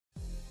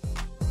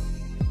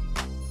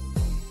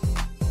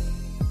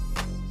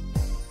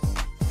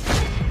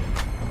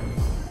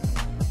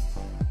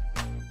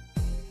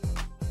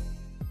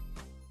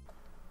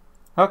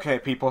Okay,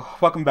 people,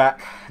 welcome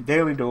back.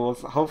 Daily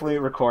Duels. Hopefully, it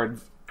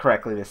records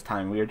correctly this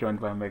time. We are joined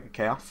by Omega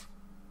Chaos.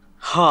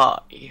 Hi,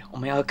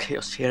 Omega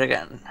Khaos here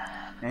again.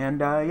 And,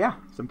 yeah,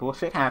 some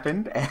bullshit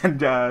happened,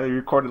 and, we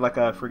recorded like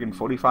a friggin'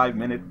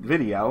 45-minute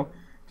video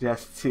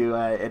just to,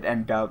 it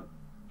end up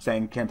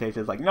saying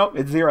Camtasia's like, nope,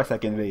 it's 0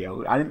 second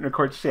video. I didn't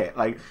record shit.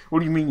 Like, what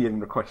do you mean you didn't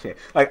record shit?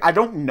 Like, I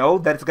don't know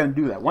that it's gonna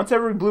do that. Once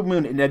every blue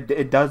moon,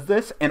 it does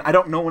this, and I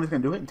don't know when it's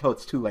gonna do it until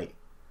it's too late.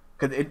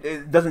 Because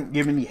it doesn't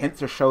give any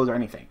hints or shows or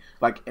anything.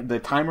 Like, the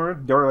timer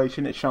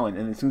duration is showing,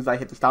 and as soon as I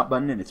hit the stop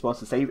button and it's supposed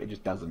to save, it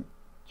just doesn't.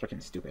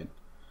 Freaking stupid.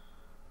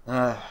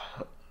 Uh,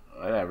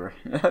 whatever.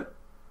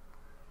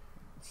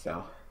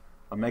 So,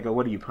 Omega,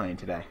 what are you playing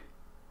today?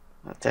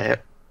 The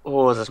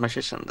O's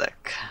Magician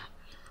deck.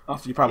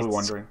 Also, you're probably It's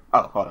wondering.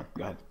 Oh, hold on.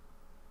 Go ahead.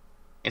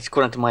 it's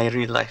currently my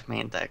real life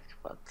main deck,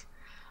 but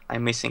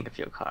I'm missing a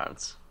few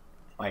cards.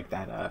 Like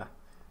that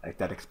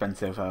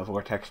expensive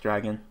Vortex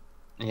Dragon.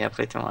 Yeah,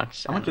 pretty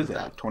much. How much is And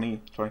it? Like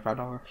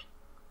 $25?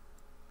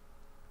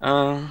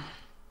 um,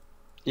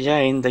 yeah,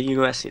 in the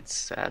US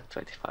it's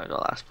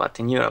 $25, but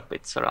in Europe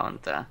it's around.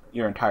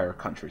 Your entire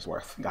country's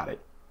worth. Got it.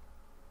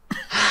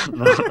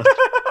 No,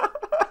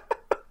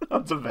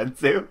 That's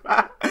offensive.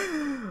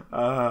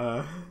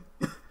 uh,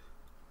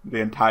 the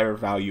entire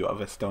value of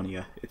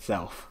Estonia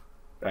itself,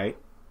 right?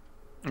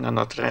 no,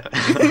 not really.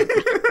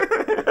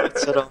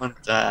 It's around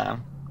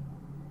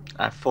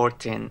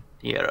 14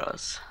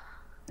 euros,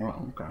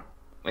 Oh, okay.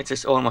 which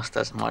is almost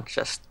as much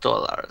as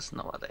dollars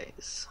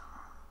nowadays.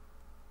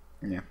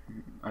 Yeah.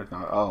 I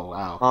thought, oh,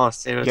 wow. Oh, Get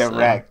seriously?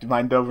 wrecked.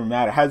 Mind over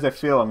matter. How's it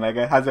feel,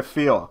 Omega? How's it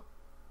feel?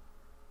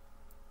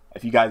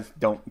 If you guys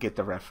don't get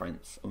the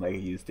reference, Omega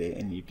used it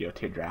in Yu-Gi-Oh!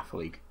 Draft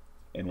League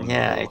in one of the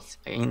Yeah, rules. it's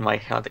in my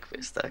Chaotic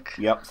Fist deck.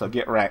 Yep, so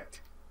get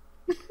wrecked.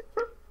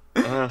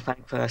 Well,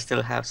 thankfully I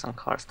still have some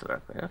cards to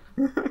work with.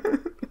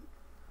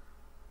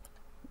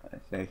 I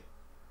say,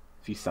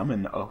 if you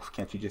summon Oath,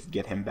 can't you just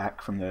get him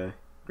back from the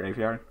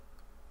graveyard?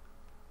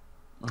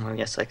 Well,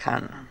 yes, I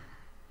can.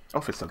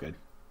 Oath is so good.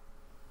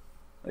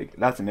 Like,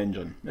 that's an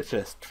engine. It's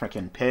just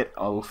freaking Pit,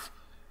 Oath,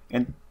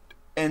 and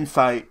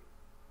Insight,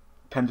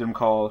 Pendulum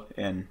Call,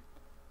 and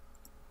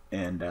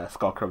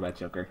Skull Crobat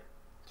Joker.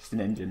 Just an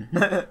engine.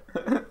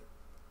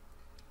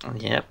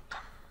 Yep.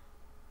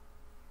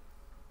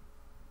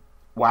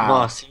 Wow.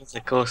 Wow, seems a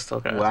Ghost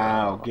Talker as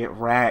Wow, well. get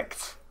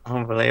wrecked.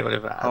 Unbelievably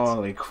bad.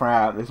 Holy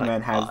crap, this Like,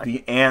 man has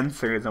the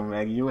answers. I'm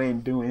like, you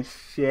ain't doing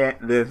shit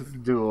this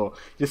duel.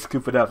 Just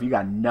scoop it up. You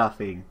got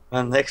nothing.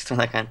 well, next turn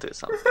I can do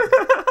something.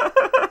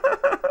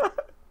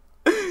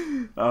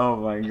 Oh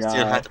my I still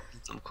god. had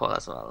some call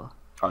as well.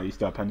 Oh, you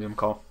still have Pendulum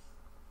Call?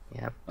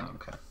 Yep. Oh,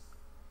 okay.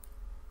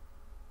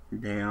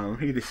 Damn,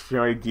 he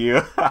destroyed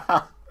you.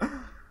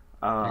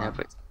 Yeah,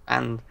 but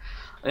and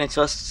I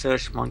just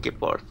search Monkey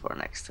Board for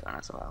next turn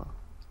as well.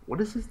 What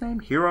is his name?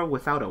 Hero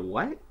without a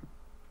what?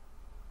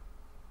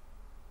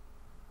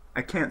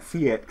 I can't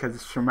see it because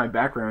it's from my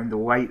background. The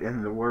white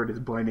and the word is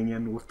blending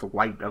in with the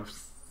white of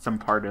some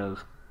part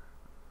of,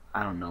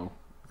 I don't know.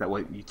 Is that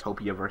what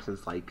Utopia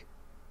versus like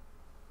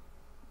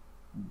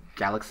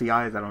Galaxy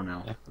Eyes? I don't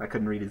know. Yeah. I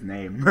couldn't read his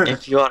name.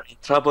 If you are in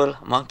trouble,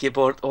 Monkey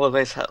Board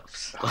always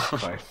helps. Of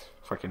course,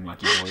 freaking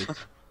Lucky Boys.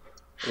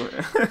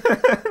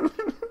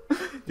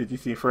 Did you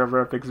see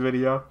Forever Epic's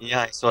video?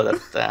 Yeah, I saw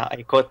that.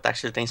 I got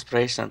actually the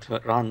inspiration to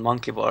run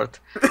Monkey Board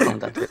from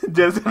that video.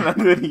 Just in that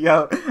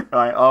video.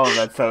 Like, oh,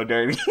 that's so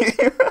dirty.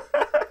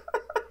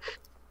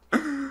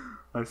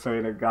 I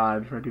swear to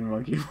God, freaking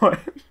Monkey Boy.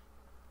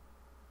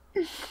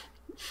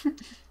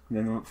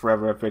 Then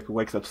Forever Epic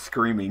wakes up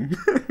screaming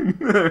in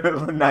the middle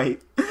of the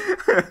night.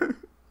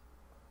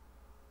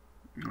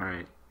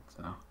 Alright,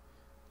 so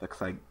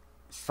looks like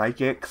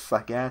Psychics,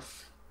 I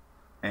guess.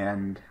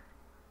 And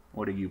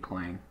what are you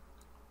playing?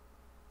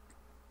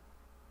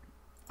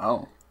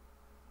 Oh,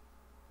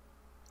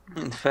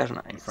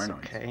 Inferno, Inferno.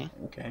 okay.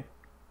 Okay.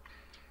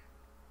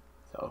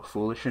 So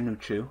Foolish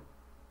Anuchu.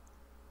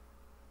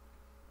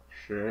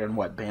 Sure, and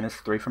what? Banish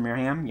 3 from your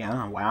hand?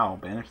 Yeah, wow,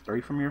 banish 3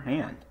 from your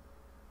hand.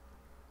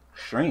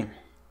 Extreme.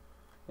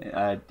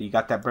 You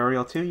got that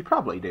burial too? You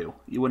probably do.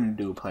 You wouldn't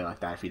do a play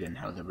like that if you didn't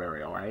have the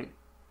burial, right?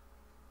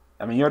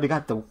 I mean, you already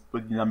got the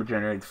number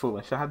generated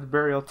Foolish, so have the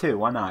burial too.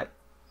 Why not?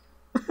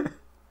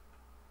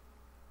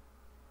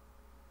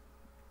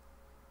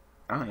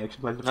 Oh, you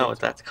actually played the No,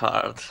 first that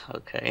card.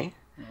 Okay.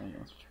 Oh, yeah,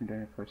 it's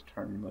during the first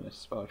turn when a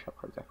spell or trap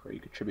card is activated,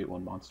 you contribute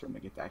one monster and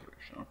make it the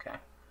activation. Okay.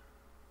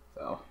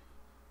 So,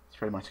 it's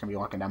pretty much going to be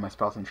locking down my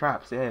spells and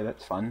traps. Yeah,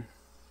 that's fun.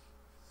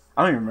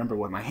 I don't even remember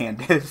what my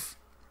hand is.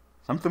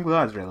 Something Blue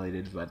Eyes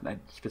related, but I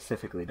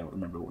specifically don't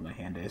remember what my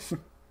hand is.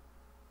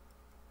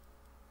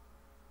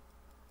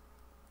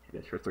 It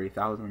is for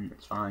 3,000,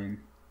 it's fine.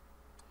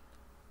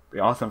 It'd be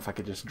awesome if I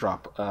could just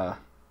drop,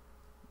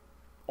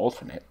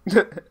 alternate.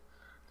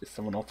 Just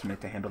someone alternate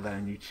to handle that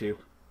on YouTube.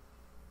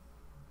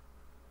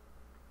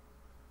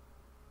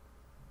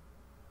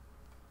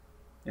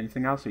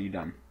 Anything else, or are you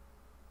done?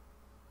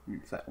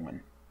 It's that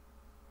one.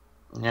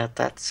 Yeah,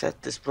 that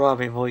set is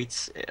probably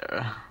Void's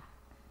here.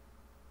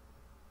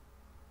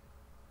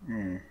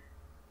 Hmm.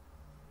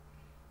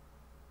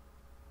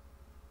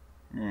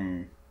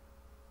 Hmm.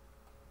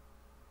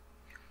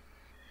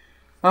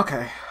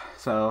 Okay,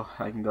 so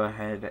I can go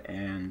ahead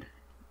and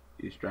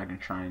use Dragon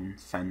Shrine,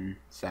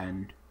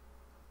 send.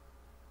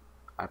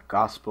 I have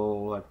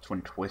Gospel, I have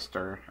Twin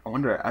Twister.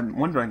 I'm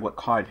wondering what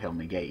card he'll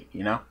negate,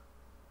 you know?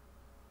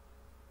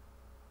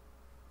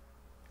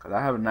 Because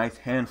I have a nice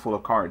handful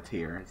of cards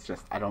here. It's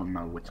just, I don't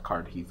know which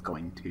card he's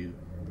going to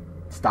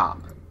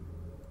stop.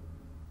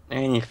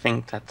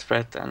 Anything that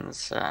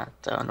threatens the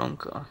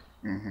Nunko.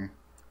 Mm-hmm.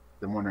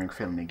 I'm wondering if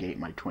he'll negate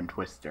my Twin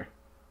Twister.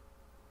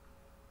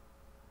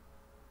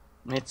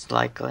 It's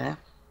likely,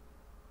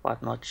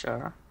 but not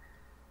sure.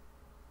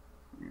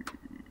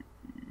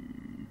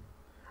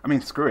 I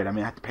mean, screw it. I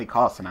mean, I have to pay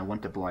costs, and I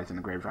want the Blue Eyes in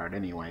the graveyard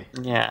anyway.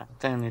 Yeah,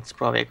 then it's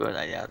probably a good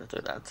idea to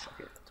do that.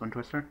 Okay, Twin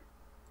Twister.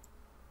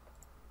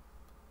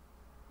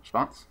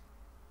 Response?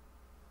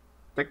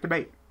 Take the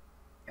bait.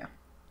 Yeah,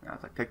 I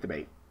was like, take the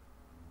bait.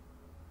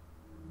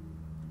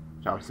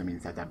 Which obviously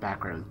means that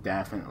back row is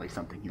definitely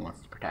something he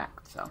wants to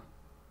protect, so.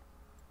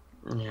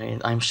 Yeah,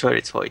 I'm sure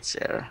it's Void's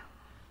there.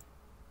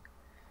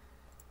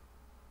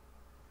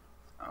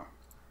 Oh.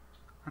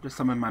 I'll just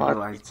summon my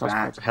Blue Eyes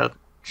back. To help.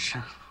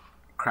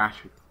 Crash.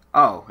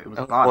 Oh, it was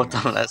bottomless.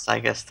 Bottomless, I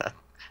guess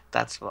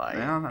that's why.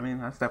 Yeah, I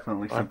mean, that's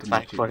definitely but something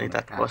thankfully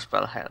that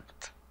Gospel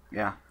helped.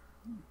 Yeah.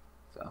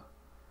 So,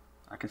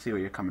 I can see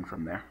where you're coming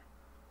from there.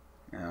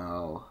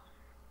 No,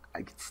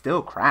 I could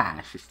still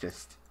crash, it's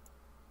just...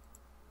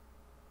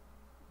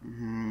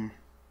 we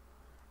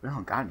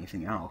don't got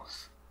anything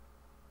else.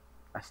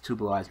 That's 2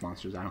 Blue Eyes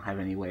monsters. I don't have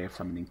any way of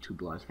summoning 2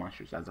 Blue Eyes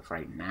monsters as of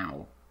right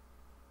now.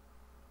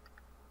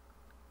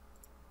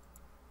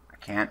 I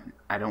can't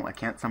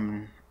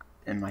summon...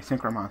 And my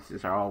Synchro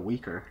monsters are all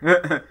weaker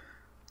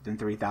than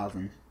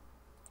 3,000.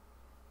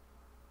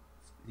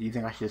 Do you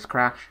think I should just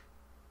crash?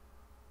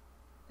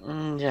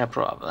 Yeah,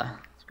 probably.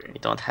 We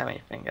don't have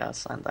anything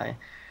else, and I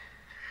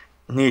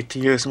need to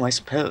use my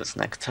spells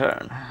next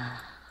turn.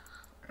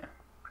 Yeah,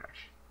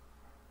 crash.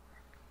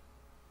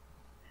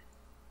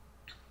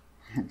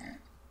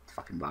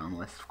 Fucking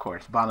bottomless, of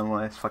course.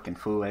 Bottomless, fucking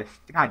foolish.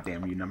 God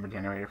damn you, number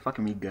generator.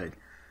 Fucking me good.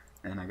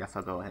 And I guess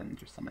I'll go ahead and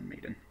just summon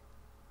Maiden.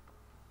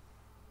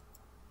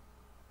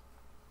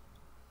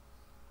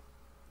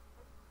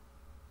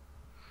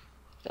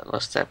 That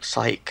was the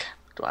Psych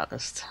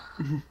Duelist.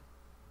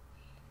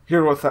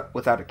 Hero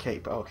without a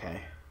cape,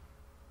 okay.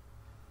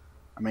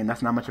 I mean,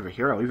 that's not much of a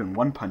hero. Even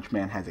One Punch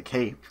Man has a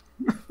cape.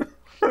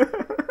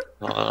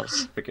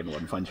 Freaking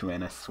One Punch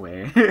Man, I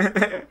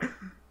swear.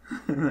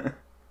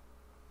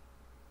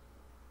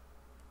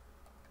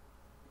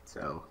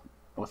 So,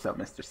 what's up,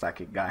 Mr.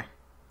 Psychic Guy?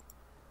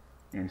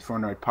 And his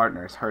Fortnite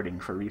partner is hurting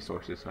for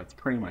resources, so it's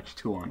pretty much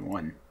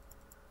 2-on-1.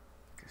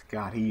 Because,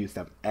 God, he used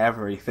up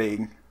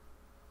everything.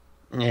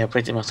 Yeah,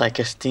 pretty much. I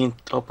guess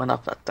didn't open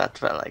up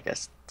that well, I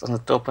guess.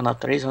 Doesn't open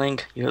up the reasoning,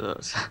 you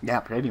lose.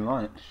 Yeah, pretty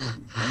much.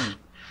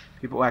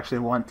 People actually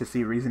want to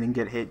see reasoning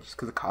get hit just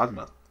because of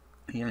Cosmo.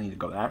 You don't need to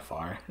go that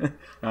far.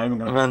 Not even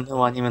gonna... When no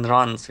one even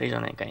runs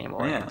reasoning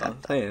anymore. Yeah, I'll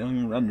say, I don't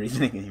even run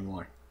reasoning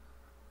anymore.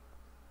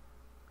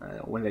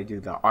 When they do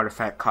the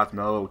artifact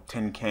Cosmo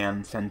tin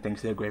can, send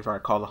things to the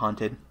graveyard, call the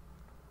haunted.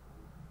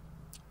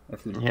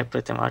 Yeah,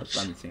 pretty much.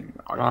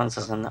 Runs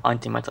as an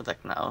anti-meta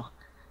deck now.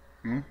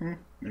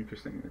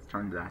 Interesting. Let's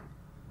turn to that.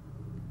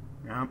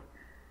 Yep.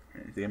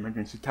 The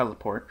emergency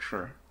teleport,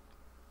 sure.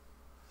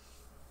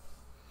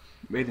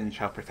 Maiden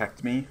shall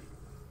protect me.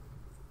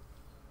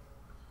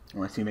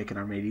 Unless you make an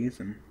Armades,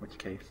 in which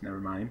case, never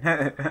mind.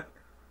 Alright.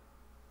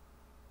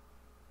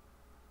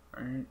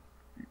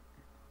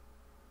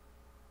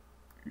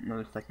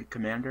 Another Psychic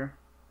Commander.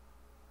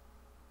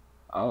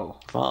 Oh.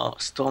 Wow,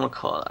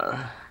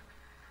 Stormcaller.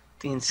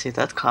 Didn't see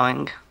that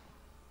coming.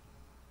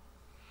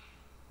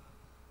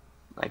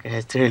 Like,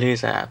 it really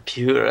is a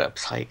pure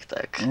Psych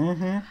deck.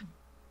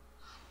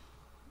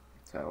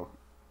 So,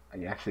 are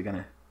you actually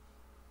gonna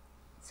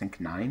sync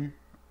 9?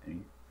 I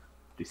mean,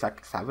 do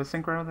Psychics have a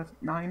synchro that's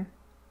 9?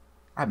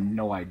 I have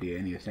no idea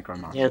any of the synchro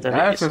monsters. Yeah, that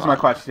answers my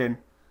question.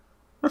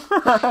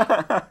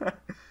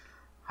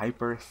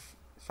 Hyper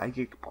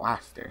Psychic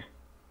Blaster.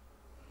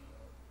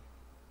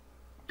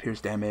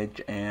 Pierce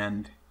damage,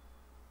 and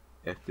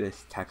if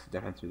this attacks the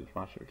defense of this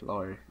monster is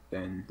lower,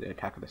 then the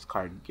attack of this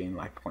card gain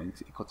life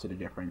points equal to the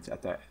difference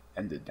at the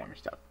end of the damage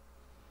step.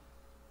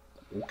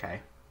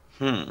 Okay.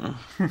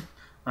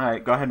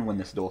 Alright, go ahead and win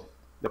this duel.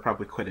 They'll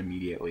probably quit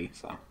immediately,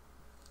 so.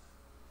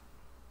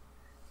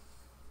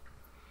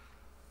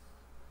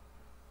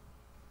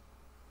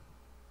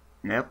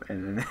 Yep,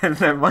 and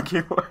then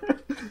monkey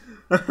board.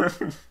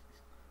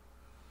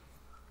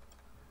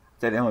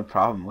 The only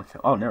problem with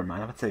him. Oh, never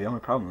mind. I would say the only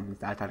problem is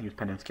that I thought he was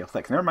Pendant Scale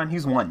 6. Never mind,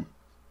 he's 1.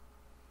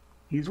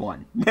 He's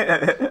 1.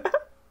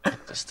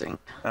 Interesting.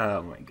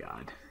 Oh my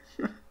god.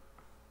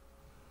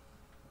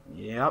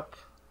 Yep.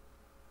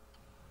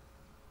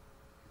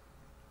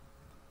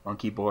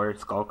 Monkey Board,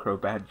 Skullcrow,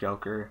 Bad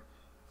Joker,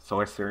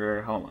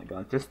 Sorcerer. Oh my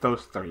god, just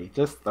those 3.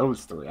 Just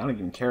those 3. I don't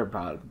even care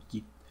about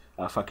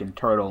fucking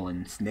Turtle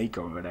and Snake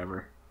or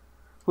whatever.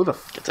 Who the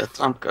Get that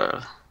Trump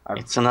girl.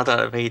 It's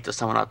another way to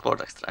summon out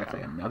Vortex I'd say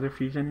Dragon. another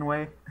fusion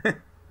way.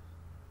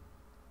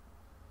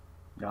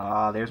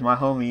 Ah, there's my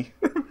homie.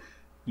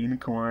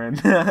 Unicorn.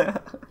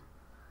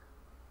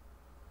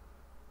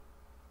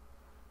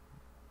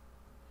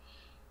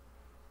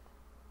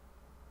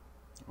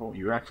 Oh,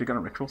 you're actually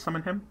gonna ritual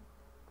summon him?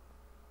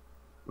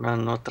 Well,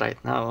 not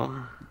right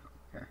now.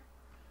 Okay.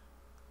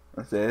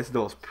 Let's say this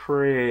duel's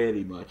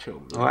pretty much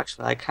over. Oh,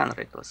 actually, I can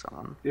ritual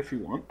summon. If you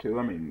want to.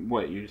 I mean,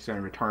 what, you're just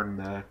gonna return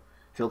the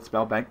field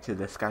spell back to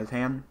this guy's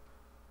hand?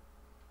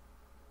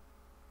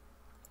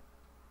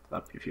 It's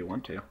up if you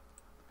want to.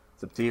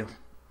 It's up to you.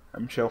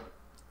 I'm chill.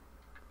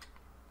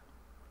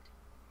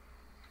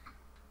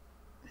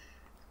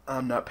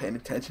 I'm not paying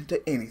attention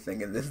to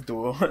anything in this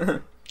duel.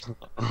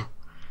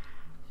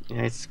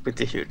 Yeah, it's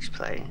pretty huge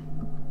play.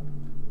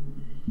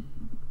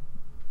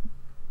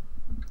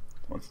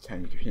 Once a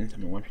time, you can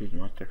summon one fusion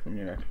monster from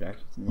your active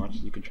actions and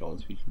monsters you control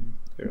as fusion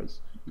heroes,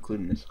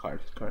 including this card.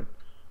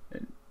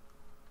 And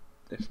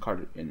this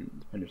card in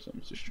the Pendulum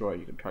is destroyed.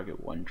 You can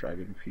target one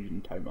dragon fusion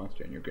type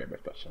monster and your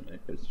graveyard special summon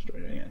it is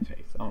destroyed in any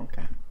phase. Oh,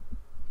 okay.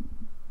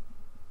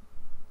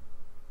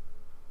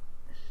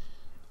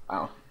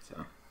 Wow.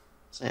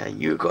 So yeah,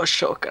 you go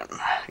Shogun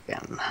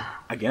again.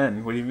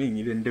 Again? What do you mean?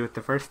 You didn't do it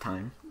the first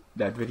time.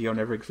 That video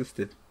never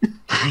existed.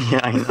 Yeah,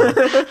 I know.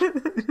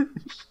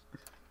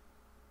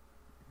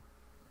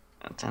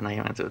 And then I'm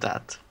gonna do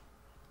that.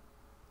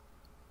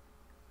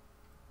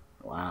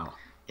 Wow.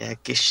 Yeah,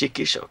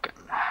 Kishiki Shogun.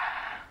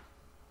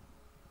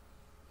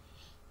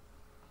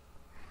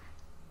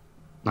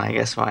 I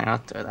guess why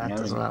not do that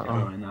as well?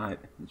 Yeah, why not?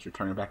 It's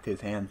returning back to his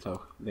hand,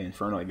 so the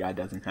Inferno guy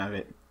doesn't have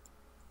it.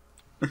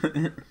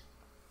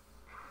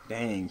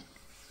 Dang.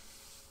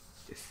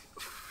 Just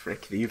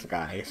frick these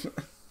guys.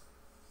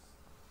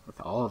 With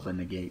all of the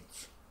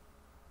negates.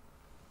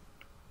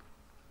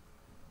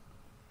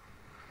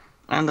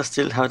 And I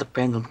still have the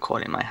Pendulum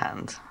Core in my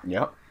hand.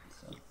 Yep.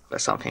 So,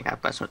 But something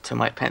happens to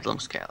my Pendulum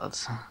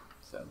Scales.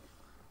 so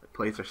the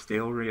plays are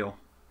still real.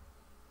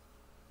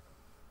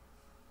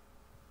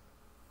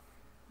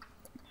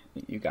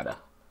 You got a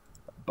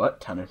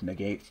butt ton of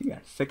negates. You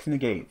got 6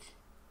 negates.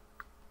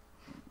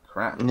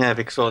 Crap. Yeah,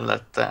 because all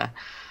that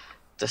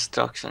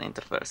destruction in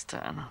the first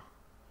turn.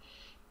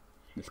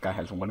 This guy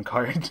has 1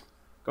 card.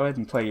 Go ahead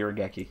and play your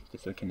Regeki,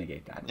 just so we can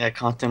negate that. Yeah,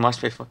 counting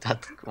must be for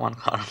that 1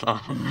 card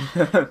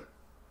alone.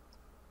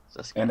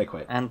 And they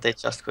quit. And they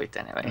just quit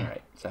anyway.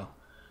 Alright, so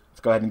let's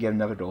go ahead and get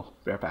another duel.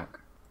 Bear back.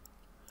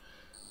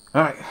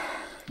 Alright,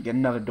 get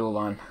another duel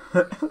on.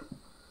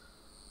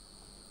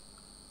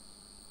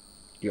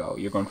 Yo,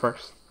 you're going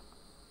first?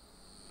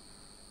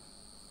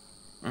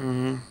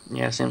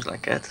 Yeah, seems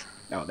like it.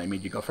 Oh, they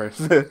made you go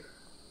first.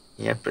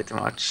 Yeah, pretty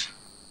much.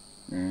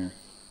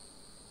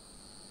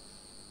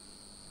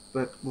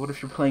 But what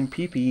if you're playing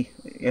PP?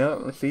 Yeah,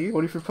 let's see.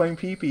 What if you're playing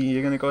PP?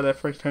 You're gonna go that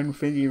first turn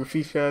with your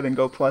Fuchsia and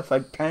go plus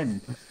like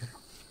 10.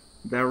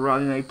 They're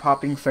running a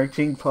popping,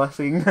 searching,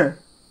 plussing.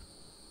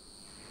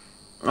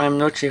 I'm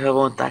not sure if I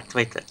won't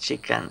activate the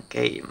chicken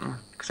game,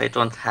 because I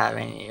don't have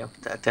any of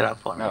the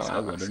terraforming. No, so I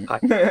it's wouldn't.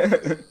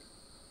 quite-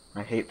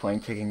 I hate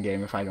playing chicken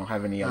game if I don't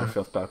have any other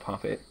field spell to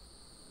pop it.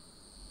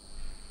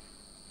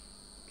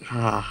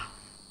 Ah,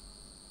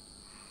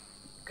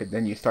 Cause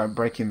then you start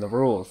breaking the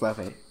rules of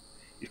it.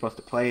 You're supposed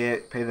to play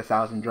it, pay the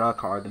 1,000 draw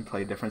card, and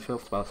play a different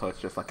field spell, so it's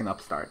just like an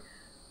upstart.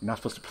 You're not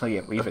supposed to play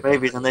it, leave it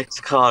maybe there. the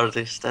next card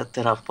is the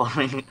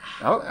terraforming.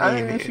 Oh, I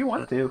mean, maybe. if you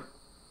want to.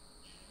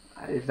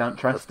 I just don't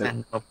trust But it.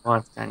 then no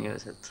one can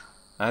use it.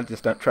 I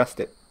just don't trust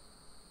it.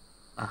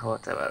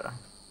 Whatever.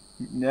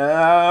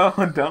 No,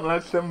 don't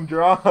let them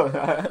draw.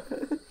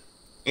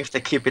 If they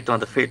keep it on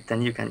the field,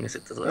 then you can use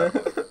it as well.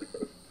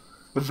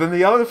 But then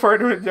the other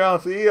part of it, draw.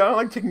 See, I don't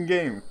like chicken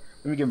game.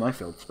 Let me get my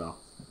field spell.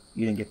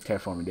 You didn't get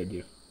terraforming, did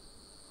you?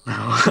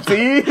 No.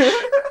 See?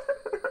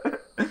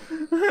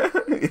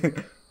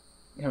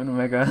 You have an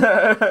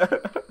Omega.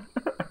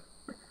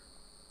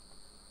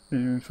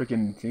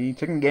 Freaking, see,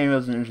 chicken game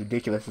isn't as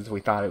ridiculous as we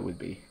thought it would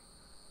be.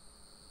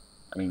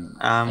 I mean,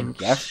 I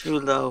guess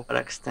Should I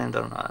overextend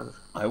or not?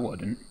 I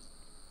wouldn't.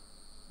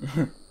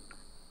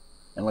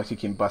 Unless you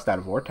can bust out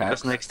a vortex.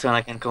 Because next turn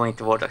I can go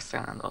into Vortex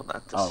turn and all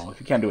that. Oh, if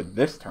you can't do it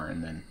this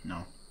turn, then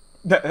no.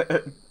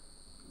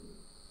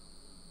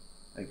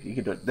 If you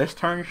can do it this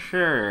turn,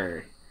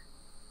 sure.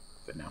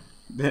 But no.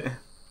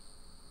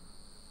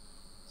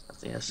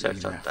 So yeah, search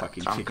Use out that that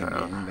fucking chicken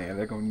trunker. game there.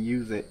 They're gonna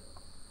use it.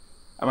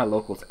 At my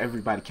locals,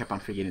 everybody kept on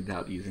figuring it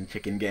out using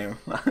chicken game.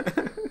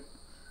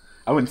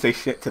 I wouldn't say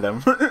shit to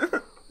them.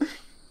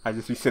 I'd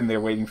just be sitting there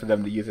waiting for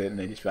them to use it, and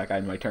they'd just be like,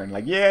 "I'm my turn,"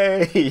 like,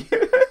 "Yay!"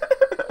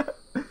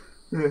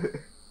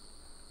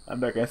 I'm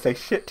not gonna say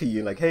shit to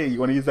you, like, "Hey, you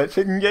want to use that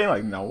chicken game?"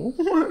 Like, no,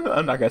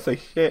 I'm not gonna say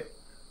shit.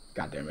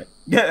 God damn it!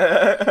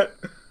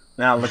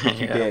 Now look what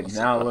you Yeah, did. what's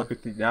Now up? look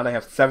what now they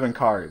have 7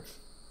 cards.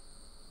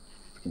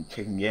 Fucking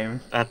chicken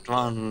game. That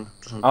one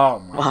doesn't... Oh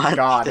my What?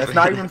 god, that's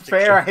not even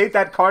fair. I hate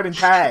that card in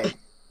tag.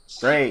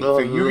 Great. So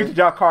you get to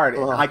draw a card,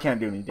 and I can't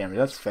do any damage.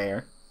 That's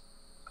fair.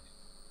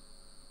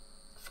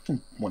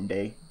 Fucking one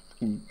day.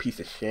 Fucking piece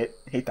of shit.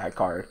 Hate that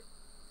card.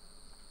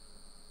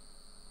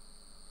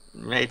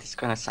 Wait, it's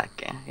kind of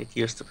sucky. It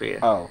used to be.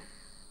 Oh.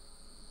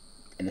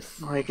 And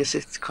it's... I guess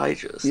it's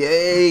Kaijus.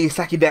 Yay!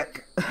 Saki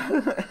deck!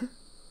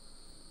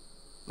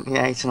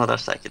 Yeah, it's another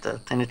Saki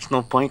deck, and it's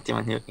no point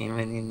even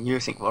in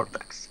using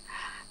Vortex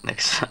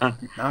next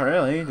turn. Not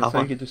really, just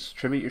so you can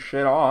distribute your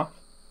shit off.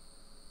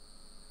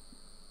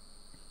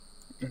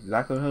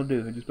 Exactly what he'll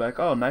do. He'll just be like,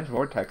 oh, nice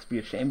Vortex, be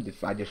ashamed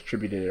if I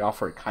distributed it off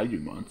for a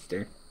Kaiju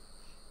monster.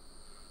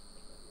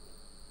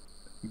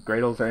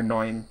 Gradles are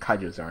annoying,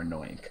 Kaijus are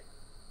annoying.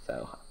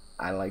 So,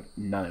 I like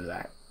none of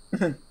that.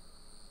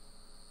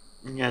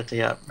 Yeah,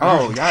 they are.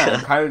 Oh, yeah,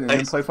 and Kaiju,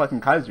 and play fucking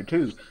Kaiser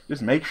too.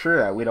 Just make sure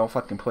that we don't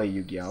fucking play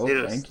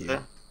Yu-Gi-Oh! Thank you.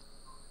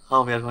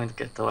 How we are going to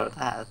get over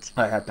that?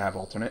 I have to have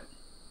alternate.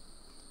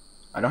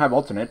 I don't have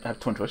alternate, I have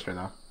Twin Twister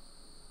though.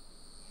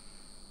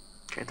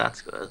 Okay,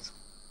 that's good.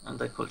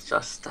 And I could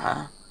just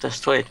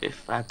destroy it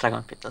with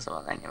Dragon Pit as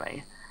well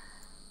anyway.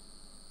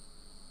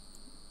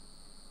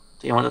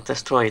 Do you want to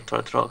destroy it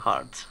or draw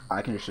cards?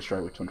 I can just destroy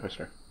it with Twin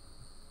Twister.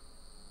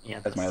 Yeah,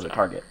 that's my other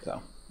target,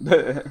 so.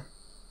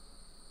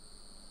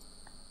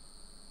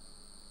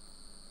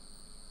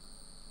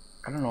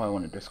 I don't know why I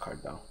want to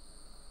discard though.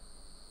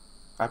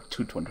 I have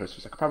 2 Twin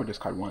Twisters. I could probably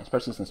discard one,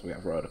 especially since we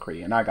have Royal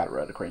Decree, and I got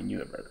Royal Decree and you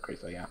have Royal Decree,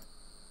 so yeah.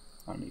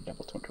 I don't need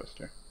double Twin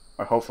Twister.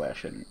 Or hopefully I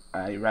shouldn't.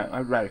 I'd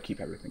rather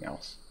keep everything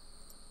else.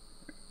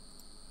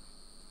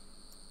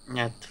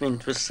 Yeah, Twin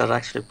Twisters are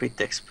actually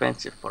pretty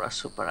expensive for a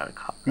super rare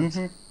card.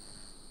 Mm-hmm.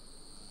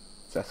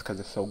 That's because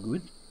it's so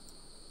good.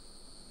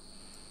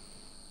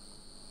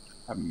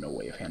 I have no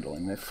way of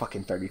handling this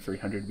fucking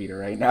 3300 meter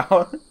right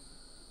now.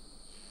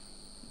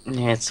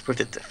 Yeah, it's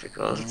pretty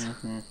difficult.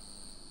 Mm-hmm.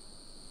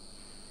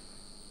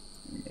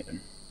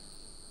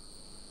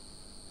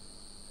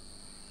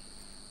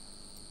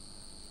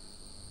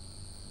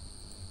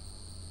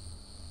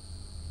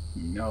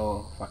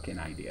 No fucking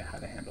idea how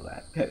to handle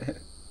that.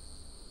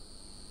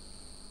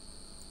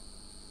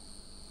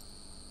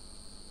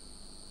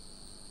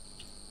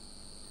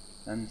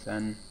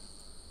 Sen.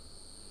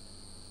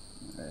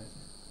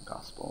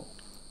 Gospel.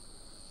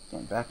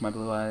 Going back my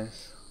blue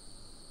eyes.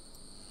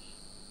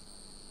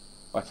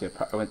 Watch it.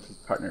 I went to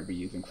partner be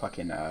using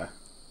fucking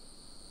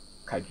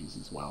kaijus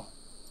as well.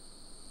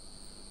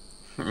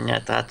 Yeah,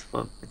 that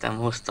would be the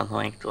most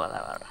annoying tool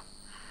ever.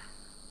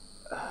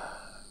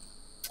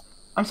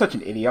 I'm such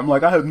an idiot. I'm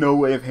like, I have no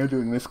way of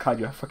handling this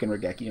kaiju. I have fucking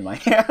Regeki in my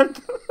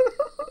hand.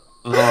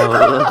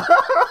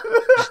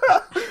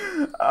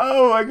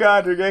 Oh my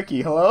god,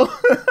 Regeki, hello?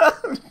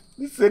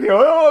 Sitting here,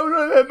 oh, I'm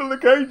gonna handle the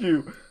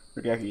kaiju.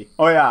 Regeki.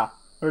 Oh yeah, I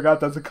forgot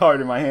that's a card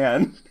in my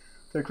hand.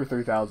 Take for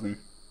 3,000.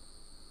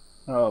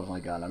 Oh my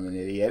god, I'm an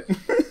idiot.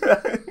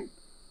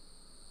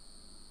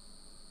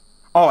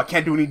 Oh, I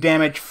can't do any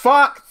damage.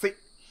 Fuck! See?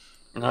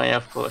 No, yeah,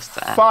 of course.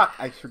 Fuck!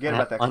 I forget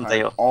about that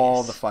card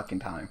all the fucking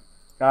time.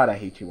 God, I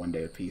hate you one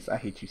day of peace. I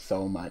hate you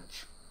so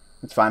much.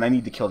 It's fine, I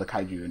need to kill the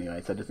kaiju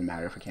anyway, so it doesn't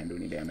matter if I can't do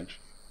any damage.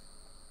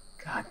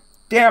 God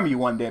damn you,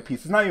 one day of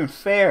peace. It's not even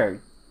fair.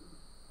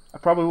 I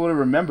probably would have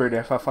remembered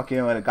if I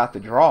fucking would have got the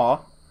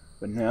draw.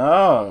 But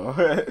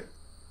no.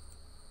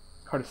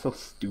 Card is so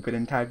stupid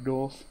in tag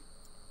duels.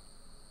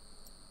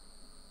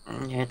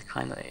 Yeah, it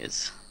kinda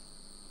is.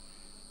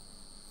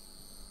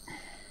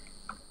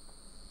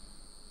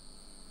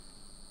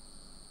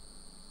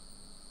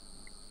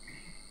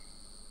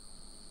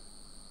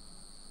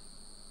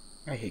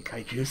 I hate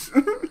kaijus.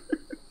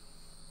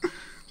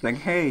 It's like,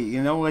 hey,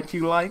 you know what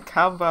you like?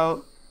 How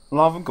about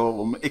Lava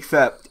Golem?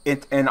 Except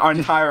it's an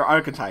entire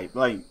archetype.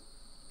 Like,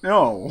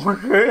 no.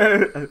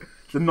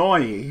 It's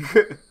annoying.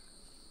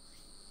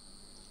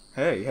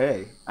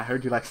 Hey, I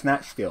heard you like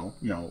Snatch Steal.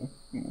 No.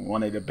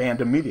 Wanted to ban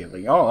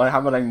immediately. Oh, how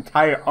about an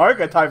entire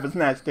archetype of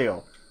Snatch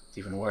Steal? It's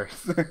even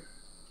worse.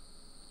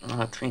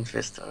 Twin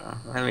Twister.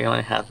 Well, we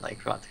only had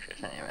like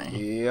Rotikers anyway.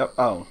 Yep.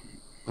 Oh.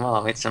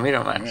 Wow, it's a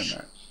mirror match.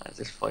 That's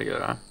just for you,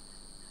 huh?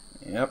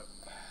 Yep.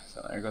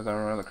 So there goes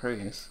our other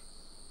craze.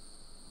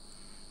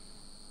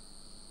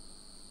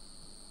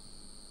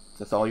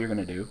 That's all you're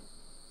gonna do?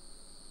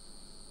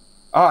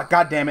 Oh,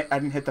 god damn it! I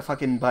didn't hit the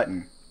fucking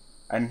button.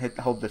 I didn't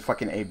hold the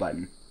fucking A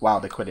button. Wow,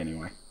 they quit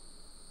anyway.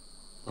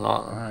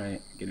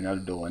 Alright, get another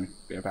duel in.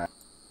 Be right back.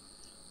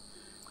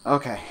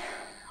 Okay.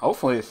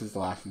 Hopefully this is the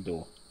last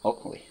duel.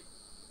 Hopefully.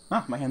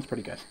 Oh, my hand's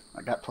pretty good.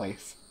 I got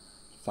place.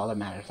 That's all that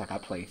matters. I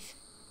got place.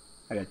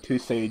 I got 2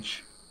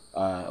 Sage,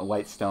 a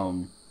White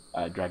Stone,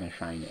 Dragon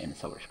Shine, and a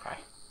Silver's Cry.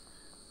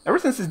 Ever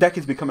since this deck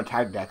has become a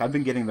tag deck, I've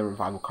been getting the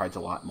revival cards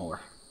a lot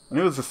more. When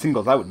it was the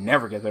singles, I would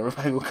never get the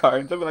revival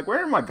cards. I'd be like,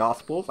 where are my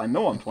gospels? I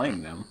know I'm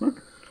playing them. And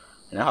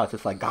now it's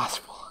just like,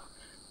 gospel.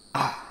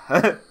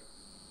 Ah.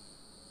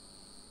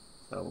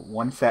 So,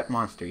 1 set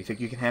monster. You think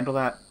you can handle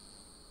that?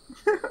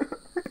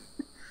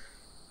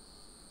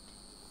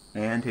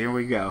 And here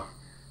we go.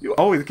 You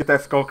always get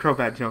that Skull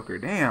Crobat Joker.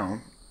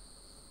 Damn.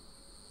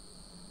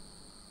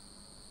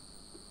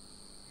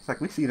 It's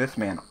like we see this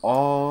man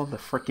all the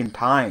freaking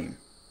time.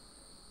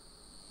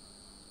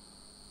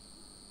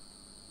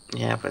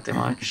 Yeah, pretty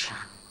much.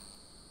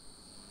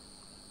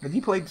 Has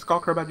he played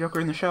Skull Crobat Joker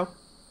in the show?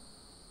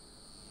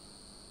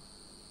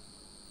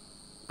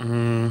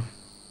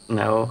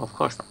 No, of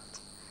course not.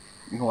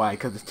 Why?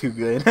 Because it's too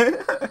good?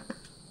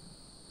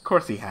 Of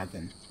course he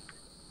hasn't.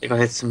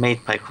 Because it's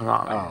made by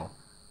Konami. Oh.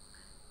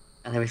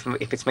 And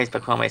if it's made by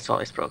Konami, it's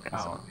always broken.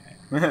 Oh,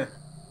 so. okay.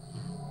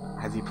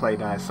 Has he played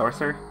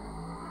Sorcerer?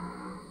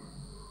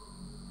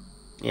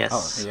 Yes.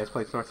 Oh, he has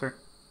played Sorcerer?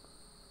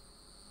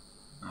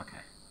 Okay.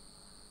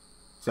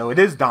 So it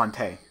is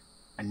Dante.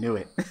 I knew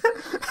it.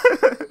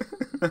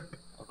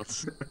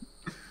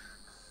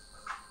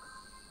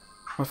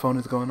 My phone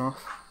is going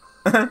off.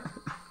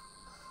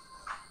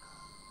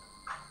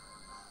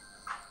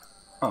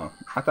 Oh,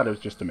 I thought it was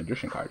just a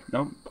Magician card.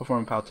 Nope,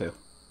 Performing Pal 2.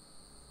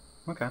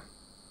 Okay.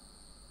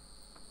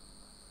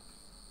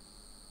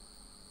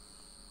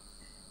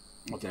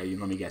 Okay,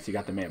 let me guess. You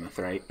got the Mammoth,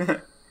 right?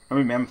 How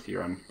many Mammoth you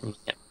run?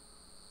 Yep.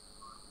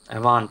 I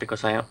won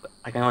because I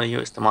can only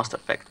use the Master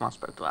Effect once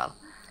per duel.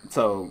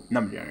 So,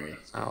 number generator.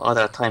 So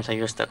other times I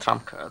use the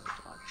Trump card.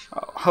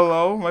 Oh,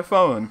 hello? My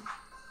phone.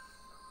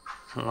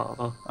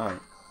 Hello.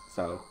 Alright,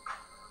 so,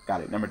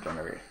 got it. Number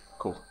generator.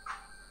 Cool.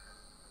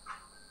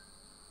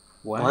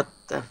 What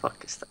the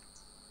fuck is that?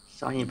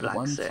 Shiny Black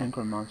One Sea.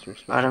 synchro monster.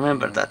 I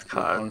remember that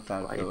card,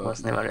 but it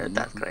was never really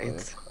that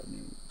great.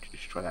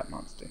 Destroy that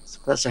monster.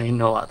 Especially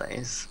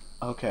nowadays.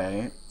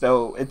 Okay,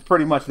 so it's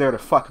pretty much there to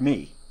fuck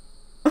me.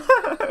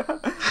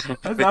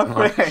 That's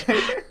not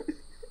fair.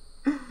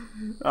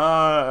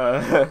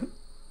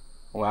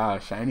 Wow,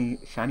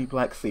 shiny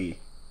Black Sea.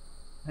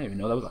 I didn't even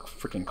know that was a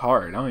freaking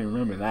card. I don't even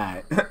remember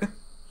that.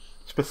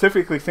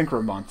 Specifically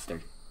Synchro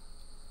Monster.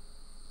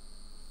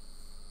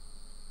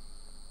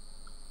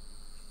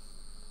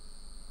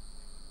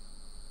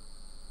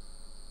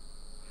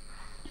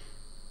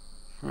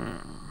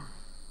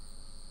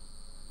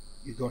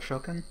 You go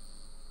Shogun?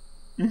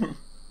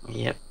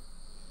 Yep.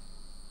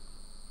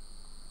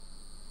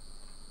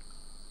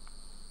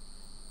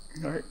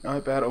 Alright, not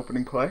a bad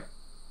opening play.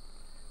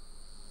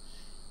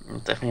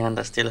 Definitely, and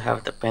I still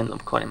have the Pendulum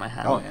Coin in my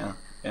hand. Oh yeah,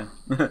 yeah.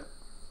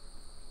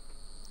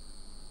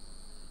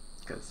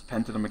 Because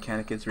Pendulum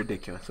mechanic is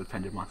ridiculous with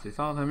Pendulum monsters.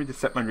 Oh, let me just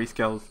set my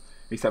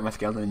reset my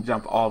skills, and then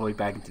jump all the way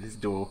back into this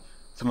duel.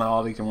 Summon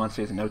all these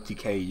monsters and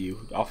OTK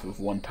you off of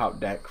one top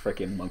deck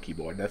frickin' monkey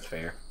board. That's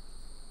fair.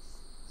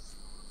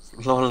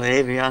 Lol,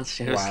 Avian,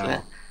 seriously.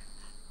 Wow.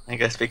 I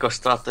guess because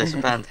Stratos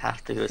band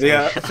have to use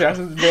Yeah, Avian.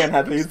 Stratos band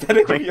had to use that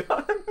Avian.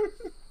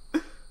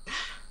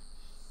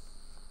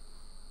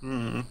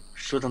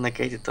 Should have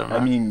negated or I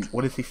not. mean,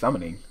 what is he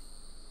summoning?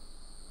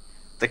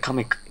 The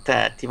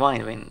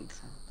Divine Wind.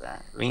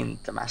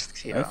 The Masked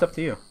Hero. That's up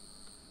to you.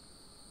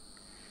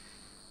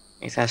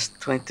 It has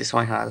 20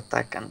 Swinehard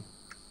attack and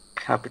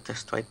cannot be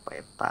destroyed by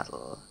a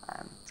battle,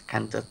 and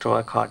can draw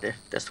a card if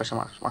destroys a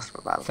monster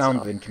per battle.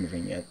 Sounds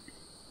inconvenient.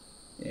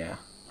 Yeah.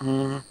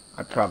 I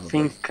probably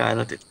think I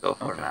let it go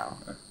for now.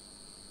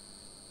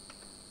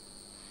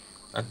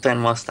 And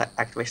then once that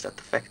activates that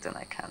effect, then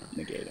I can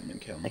negate him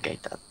and kill him.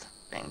 Negate that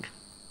thing.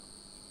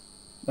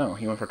 No,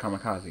 he went for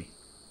Kamikaze.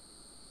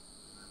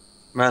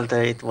 Well,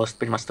 it was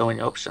pretty much the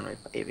only option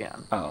with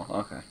Avian. Oh,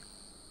 okay.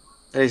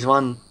 There is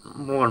one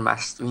more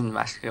Wind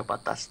Master,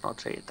 but that's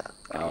not really that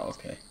great. Oh,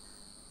 okay.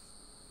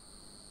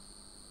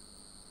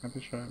 I'm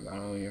just trying to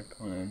battle your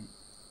opponent.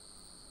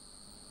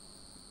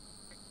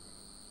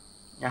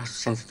 You have to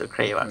send it to the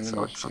graveyard,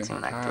 so it's not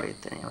even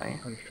activate anyway.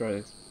 I'll destroy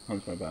this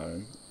once my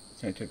battle.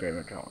 Send it to the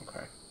graveyard, draw one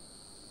card.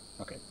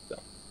 Okay, so.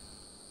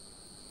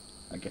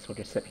 I guess we'll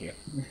just sit here.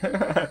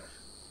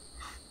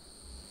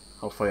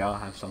 Hopefully I'll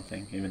have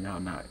something, even though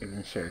I'm not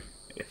even sure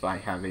if I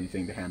have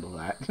anything to handle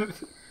that.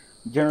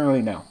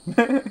 Generally, no.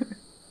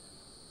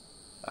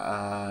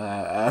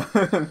 How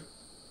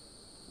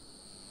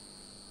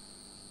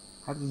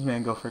does this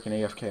man go freaking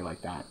AFK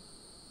like that?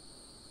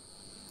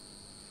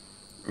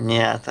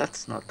 Yeah,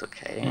 that's not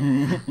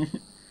okay.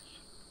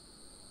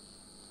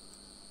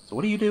 So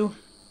what do you do?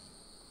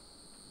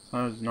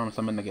 So normal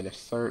summon negative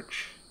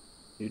search.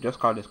 You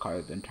discard this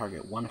card, then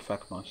target one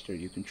effect monster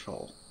you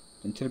control.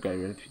 Then to the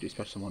graveyard if you do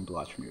special summon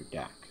blocks from your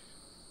deck.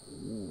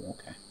 Ooh,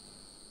 okay.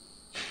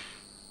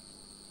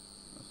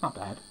 That's not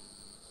bad.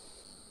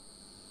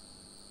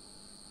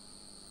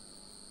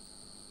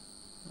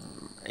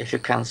 If you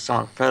can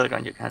summon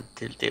Felgrand, you can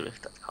deal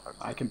with that card.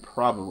 I can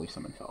probably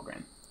summon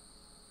Felgrand.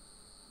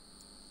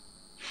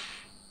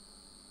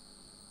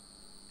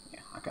 Yeah,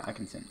 I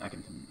can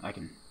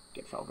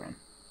get Felgrand.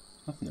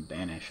 Nothing to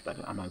banish, but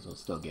I might as well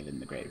still get it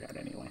in the graveyard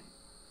anyway.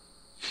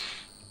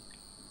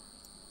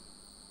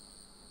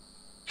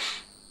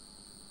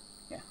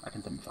 Yeah, I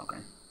can summon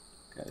Felgrand.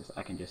 Because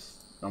I can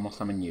just normal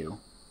summon you,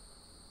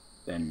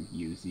 then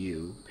use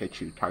you,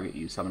 pitch you, target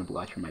you, summon a blue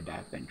eyes from my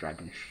deck, then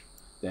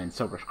then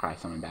Silver's Cry,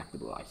 summon back the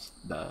blue eyes,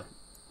 the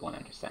one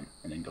I just sent,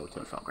 and then go to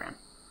a Felgrand.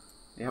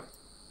 Yep.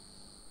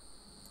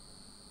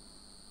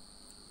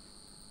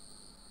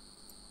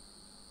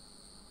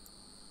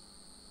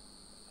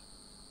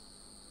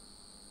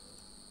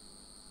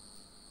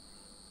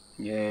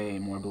 Yay,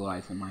 more blue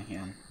eyes in my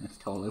hand. That's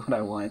totally what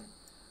I want.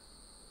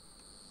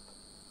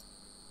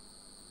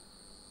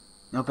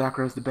 No back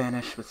rows to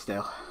banish, but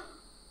still.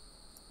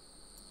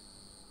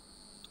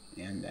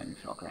 And then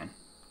Felgrand.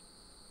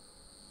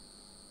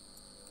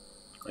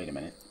 Wait a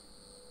minute.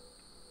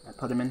 I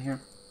put him in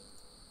here?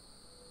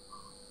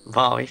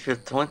 Wow, if you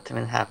don't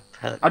even have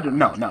health.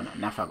 No,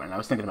 not Felgren. I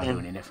was thinking about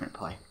doing a different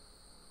play.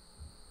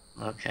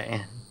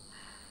 Okay.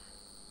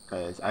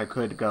 Because I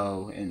could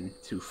go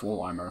into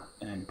full armor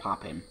and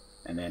pop him,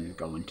 and then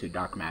go into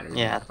dark matter.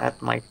 Yeah,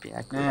 that might be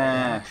a good idea,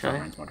 actually.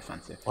 Felgren's more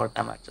defensive. More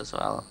damage as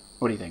well.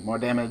 What do you think? More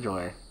damage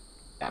or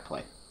that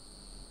play?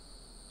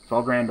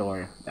 Felgren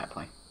or that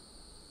play?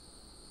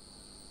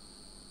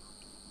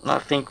 I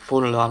think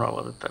full armor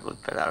would be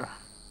better.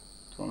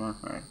 Full armor?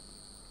 Alright.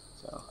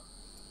 So,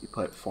 you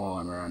put full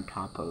armor on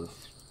top of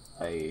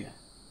a...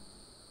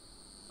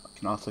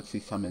 can also see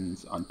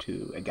summons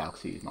onto a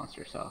galaxy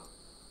monster, so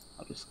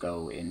I'll just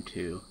go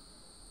into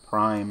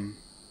Prime,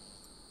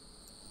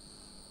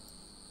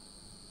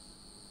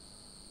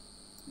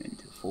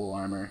 into full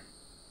armor,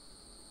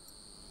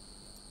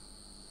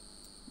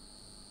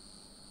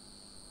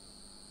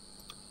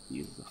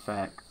 use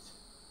effects,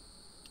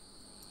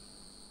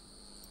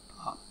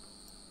 pop,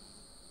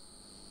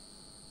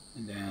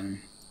 and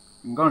then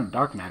I'm going to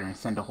dark matter and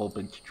send a whole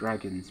bunch of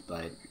dragons,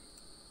 but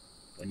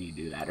I need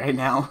to do that right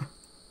now.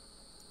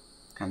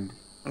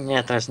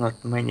 Yeah, there's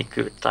not many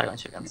good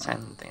dragons you can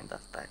send in that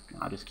deck.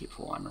 I'll just keep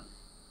full armor.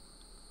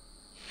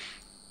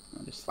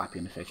 I'll just slap you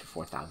in the face for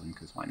 4,000,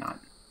 because why not?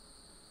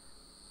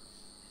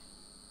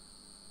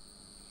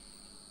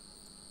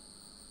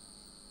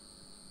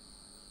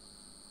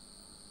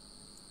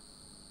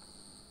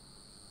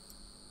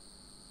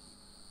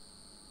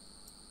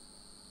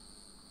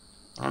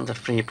 And the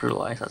free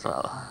blue eyes as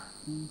well.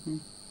 Mm-hmm.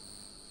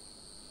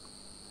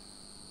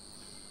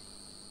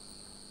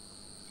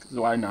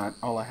 Why not?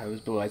 All I have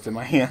is blue eyes in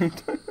my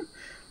hand. I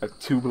have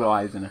 2 blue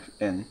eyes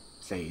in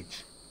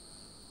Sage.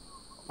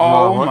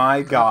 Oh Wow,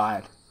 my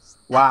god.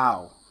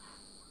 Wow.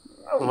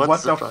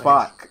 What the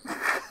fuck?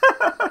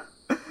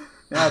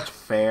 That's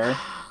fair.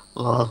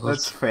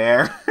 That's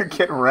fair.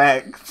 Get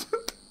wrecked.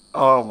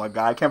 Oh my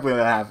god, I can't believe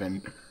that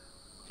happened.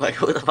 Like,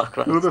 who the fuck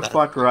runs Who the that?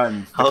 fuck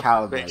runs the How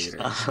calibrator?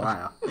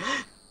 Wow.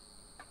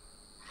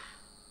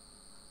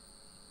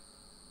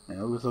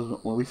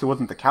 Well, at least it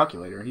wasn't the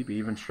calculator. He'd be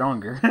even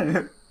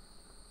stronger.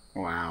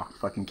 Wow.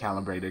 Fucking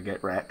calibrator,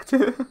 get wrecked.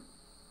 Well,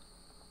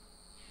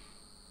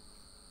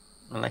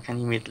 I can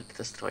immediately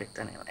destroy it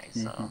anyway,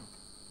 so... Mm-hmm.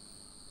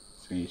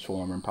 Just gonna use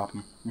full armor and pop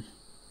him.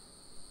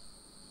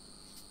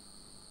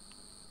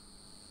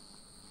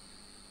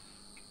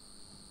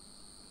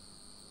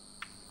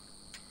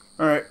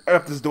 Alright, I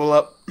have this duel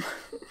up.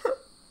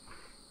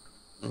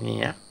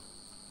 Yeah.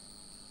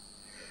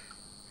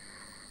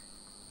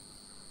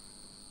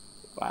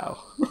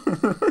 Wow.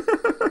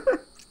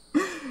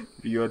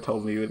 If you had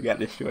told me you would have got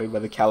destroyed by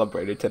the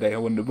calibrator today, I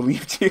wouldn't have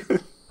believed you.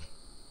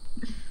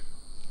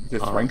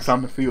 Just ranks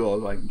on the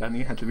field, like, doesn't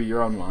even have to be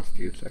your own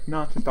monster. It's like,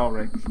 no, it's just all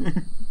ranks.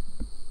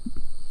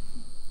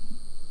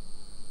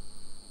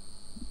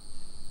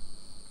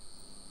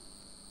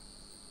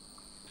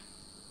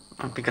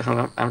 Because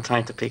I'm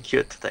trying to pick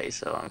you today,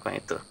 so I'm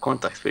going to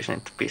contact fusion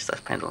into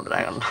Beast-Type Pendulum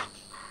Dragon.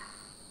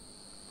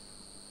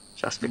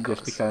 Just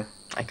because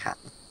I can.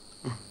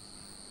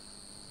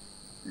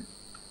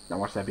 Now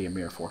watch that be a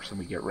Mirror Force and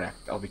we get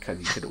wrecked, all because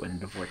you could have went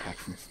into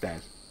Vortex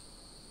instead.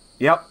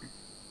 Yep.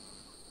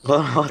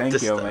 Well, thank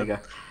you,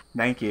 Omega.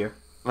 Thank you.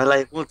 Well,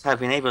 I would have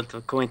been able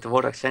to go into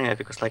Vortex anyway,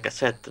 because like I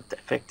said, the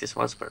effect is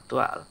once per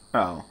duel.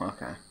 Oh,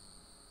 okay.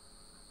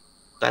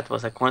 That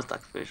was a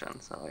contact fusion,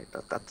 so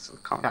that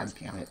doesn't count. God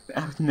damn it.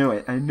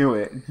 I knew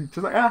it. Just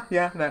like,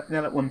 yeah,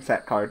 that one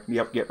set card.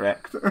 Yep, get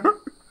wrecked.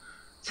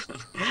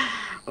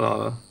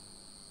 Well...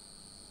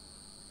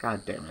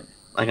 God damn it.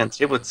 I can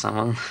tribute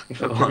someone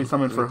if I want. Tribute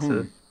someone for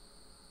whom?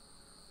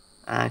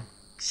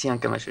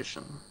 Xianka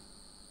Magician.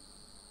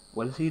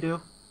 What does he do?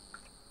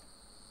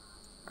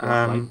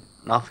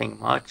 Nothing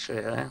much,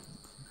 really.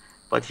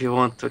 But you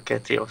want to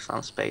get rid of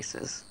some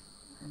spaces.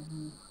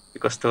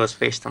 Because those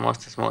face the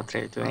monsters won't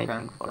really do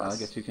anything for us. I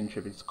guess you can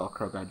tribute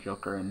Skullcrow, God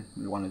Joker, and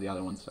one of the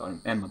other ones,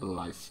 and my blue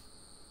eyes.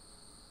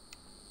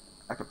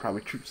 I could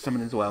probably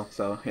summon as well,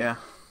 so yeah.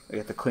 I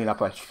get to clean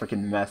up a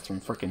freaking mess from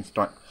freaking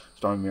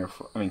Sandstorm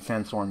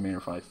Mirror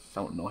Force.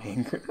 So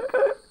annoying.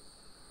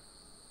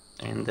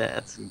 And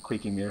that's...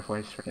 Quaking Mirror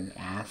Force, freaking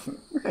ass.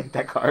 I hate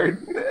that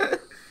card.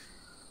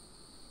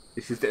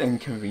 It's just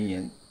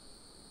inconvenient.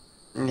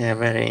 Yeah,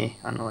 very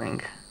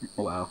annoying.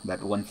 Wow,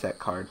 that one set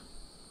card.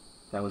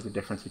 That was the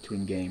difference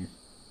between game.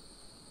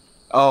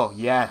 Oh,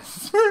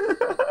 yes!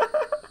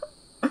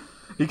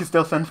 You can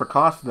still send for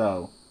cost,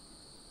 though.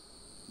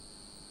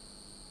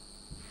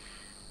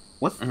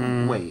 What's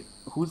the... Wait,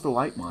 who's the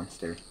light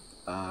monster?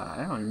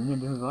 I don't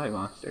remember who the light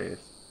monster is.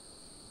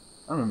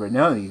 I don't remember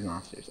none of these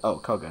monsters. Oh,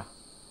 Koga.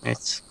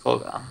 It's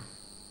Koga.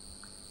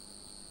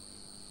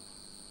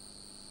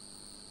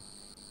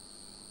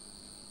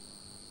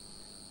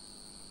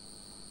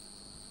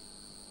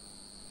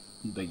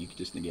 But you could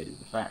just negate his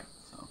effect,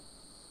 so...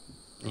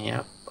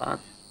 Yeah, but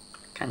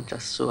can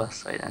just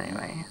suicide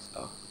anyway.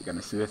 So, you're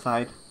gonna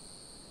suicide?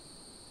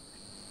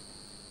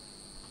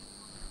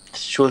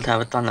 Should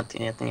have done it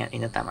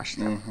in a damage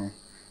step.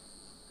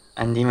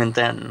 And even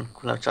then,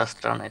 could have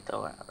just run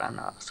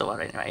us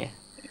over anyway.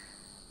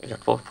 If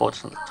that both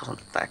doesn't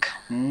attack.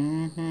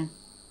 Mm-hmm.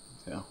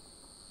 So,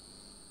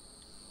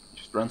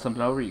 just run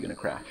something over, you're gonna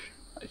crash.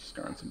 I just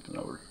run something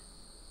over.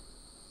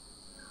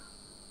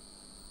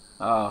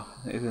 Oh,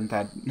 isn't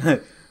that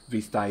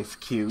Beastice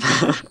cute?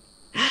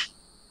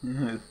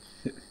 I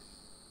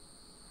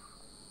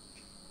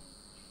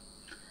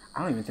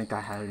don't even think I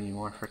had any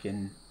more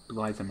freaking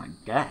blue eyes in my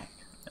deck.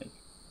 Like,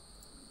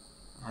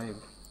 I've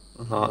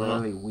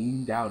literally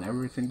weaned out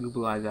every single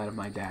blue eyes out of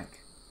my deck.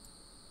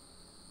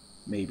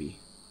 Maybe.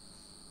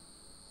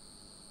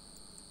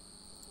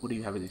 What do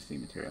you have in these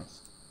steam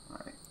materials?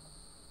 Alright.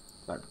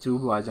 So I have 2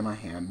 blue eyes in my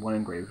hand, 1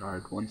 in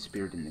graveyard, 1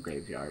 spirit in the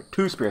graveyard,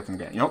 2 spirits in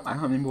the graveyard. Nope, I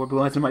don't have any more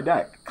blue eyes in my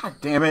deck. God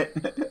damn it!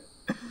 There's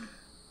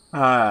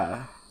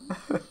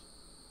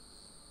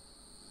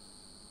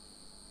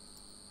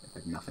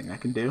like nothing I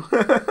can do.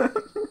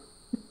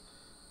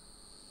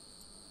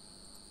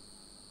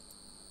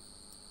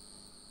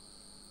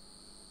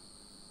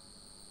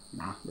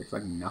 Nah, there's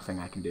like nothing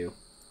I can do.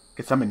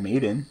 Could summon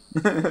Maiden.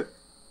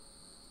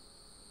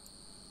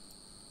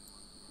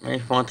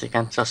 If you want, you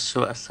can just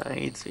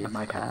suicide. I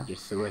might have to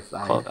just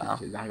suicide.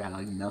 I got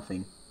like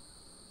nothing.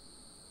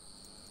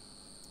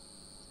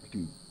 I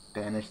can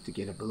banish to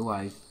get a blue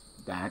eyes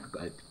back,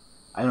 but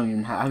I don't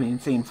even have. I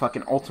haven't seen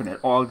fucking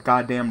alternate all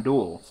goddamn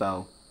duel.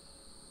 So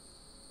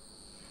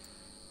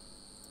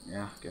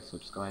yeah, guess we'll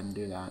just go ahead and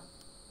do that.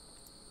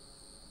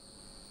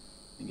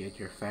 Engage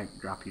your effect,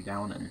 drop you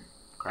down, and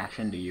crash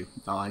into you.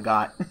 That's all I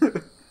got.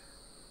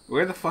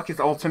 Where the fuck is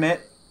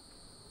alternate?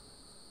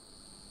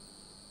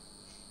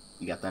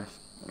 You got that?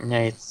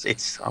 Yeah,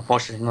 it's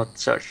unfortunately not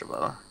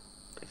searchable,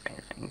 if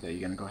anything. So you're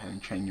gonna go ahead and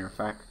chain your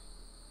effect?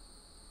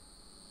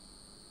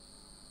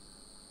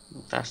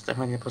 That's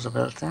definitely a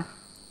possibility.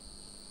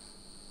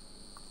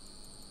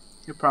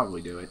 You'll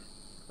probably do it.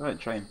 Go ahead,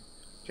 chain.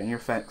 Chain your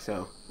effect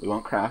so we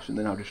won't crash, and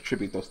then I'll just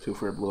tribute those 2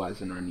 for your blue eyes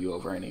and run you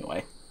over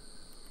anyway.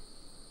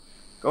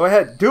 Go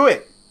ahead, do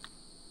it!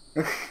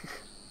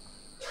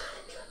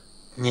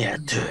 Yeah,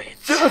 do it.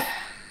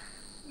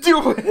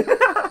 Do it!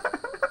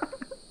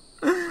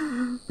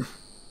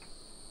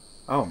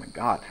 Oh my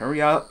god,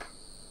 hurry up.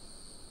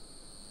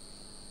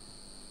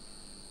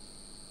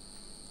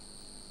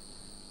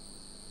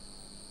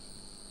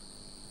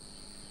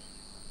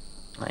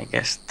 I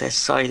guess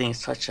deciding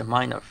such a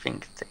minor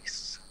thing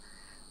takes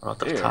a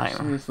lot of time.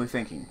 Seriously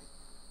thinking.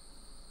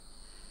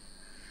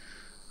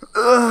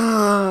 You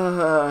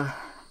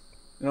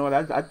know what,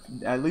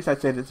 at least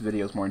I'd say this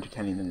video is more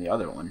entertaining than the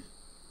other one.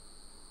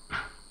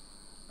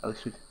 At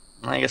least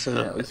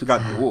we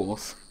got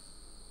duels.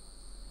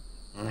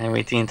 And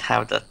we didn't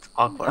have that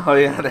awkward. Oh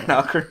yeah, that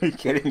awkward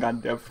getting on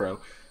DevPro.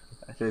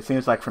 It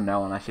seems like from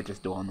now on I should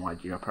just duel on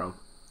YGPro.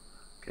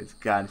 Because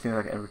god, it seems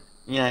like every...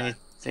 Yeah,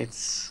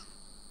 it's...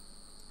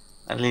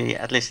 At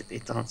least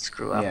it doesn't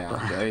screw up.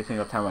 Yeah, every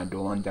single time I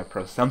duel on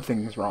DevPro,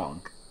 something is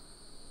wrong.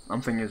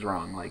 Something is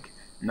wrong. Like,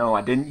 no,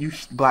 I didn't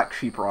use Black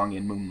Sheep wrong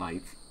in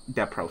Moonlight.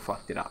 DevPro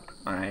fucked it up,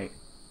 alright?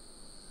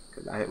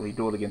 Because we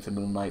dueled against a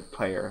Moonlight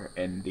player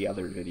in the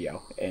other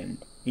video, and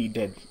he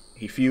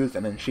fused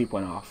and then Sheep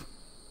went off.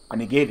 I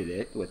negated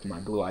it with my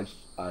Blue Eyes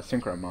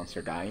Synchro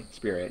Monster guy,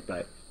 Spirit,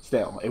 but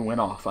still, it went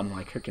off,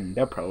 unlike freaking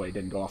DevPro, it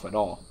didn't go off at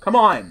all. Come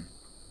on!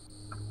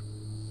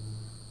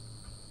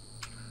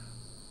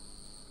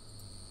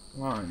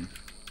 Come on.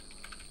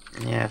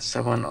 Yeah, it's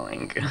so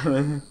annoying.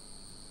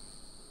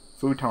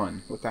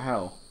 Futon, what the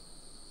hell?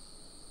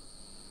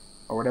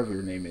 Or whatever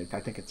your name is.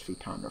 I think it's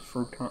Futon or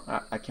Fruton.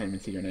 I can't even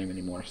see your name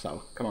anymore,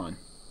 so come on.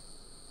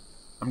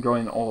 I'm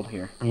growing old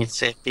here.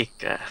 It's Epic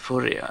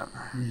Furion.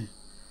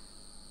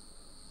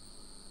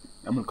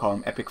 I'm gonna call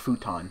him Epic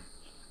Futon.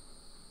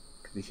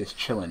 Because he's just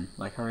chilling.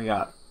 Like, hurry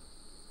up.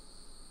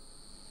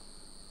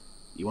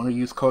 You want to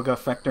use Koga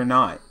effect or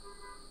not?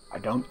 I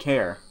don't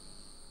care.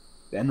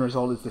 The end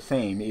result is the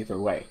same either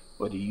way,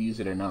 whether you use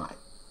it or not.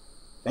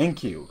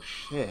 Thank you.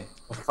 Shit.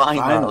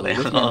 Finally.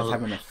 This man is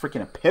having a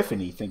freaking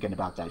epiphany thinking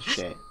about that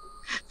shit.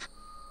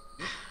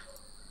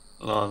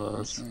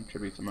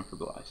 Tribute someone for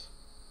Blue Eyes.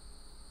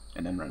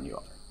 And then run you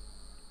over.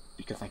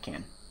 Because I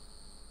can.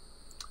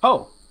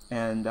 Oh!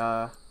 And,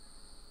 I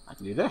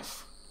can do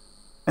this.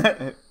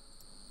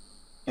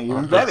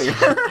 Even better.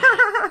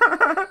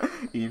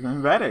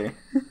 Even better.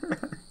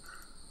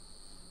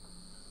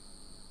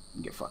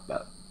 Get fucked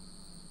up.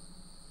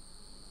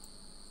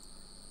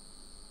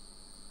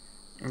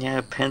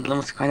 Yeah,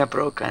 Pendulum's kinda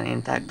broken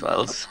in Tag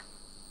Duels.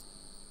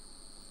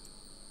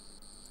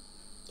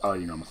 Oh,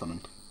 you normal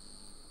summoned.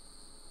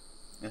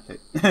 That's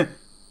it.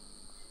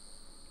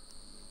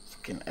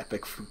 Fucking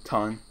Epic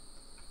Futon.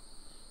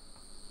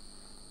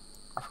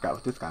 I forgot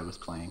what this guy was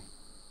playing.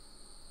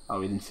 Oh,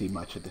 we didn't see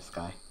much of this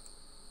guy.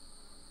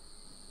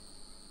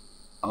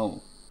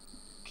 Oh.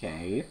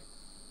 Okay.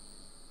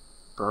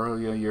 Borrow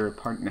your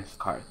partner's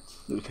cards.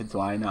 Because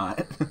why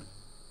not?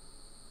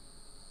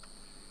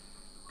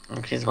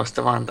 This was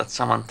the one that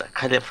summoned the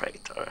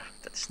Calibrator.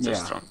 That's too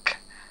strong.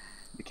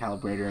 The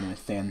Calibrator and the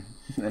Stand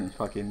and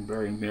fucking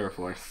Burning Mirror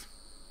Force.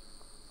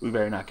 We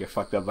better not get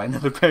fucked up by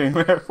another pairing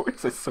Mirror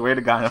Force. I swear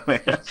to God,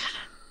 man.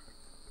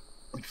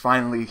 We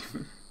finally.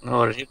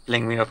 No,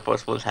 rippling Mirror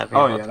Force would have been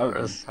Oh a yeah, lot that would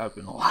worse. have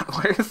been a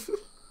lot worse.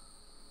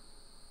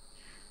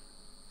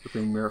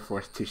 Rippling Mirror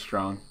Force too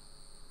strong.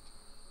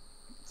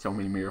 So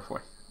many Mirror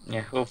Force.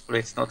 Yeah, hopefully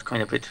it's not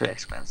going to be too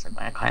expensive.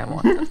 I kind of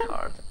want that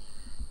card.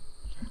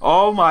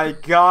 Oh my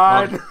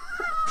God!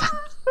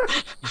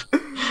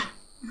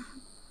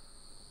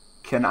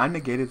 Can I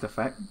negate his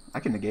effect? I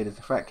can negate his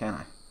effect, can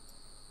I?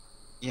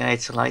 Yeah,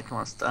 it's a light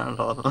monster,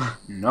 lol.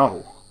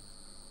 No.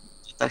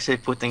 It's actually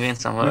putting in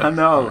some work.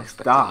 No,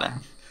 stop.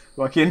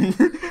 Fucking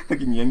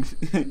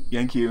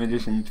Yankee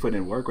Magician put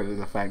in work with his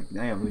effect.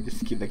 Damn,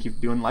 they keep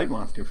doing light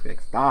monster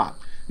fix. Stop.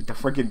 It's the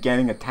freaking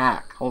getting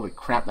attack. Holy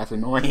crap, that's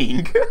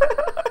annoying.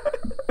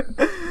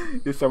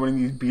 You're summoning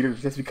these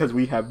beaters just because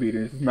we have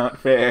beaters. It's not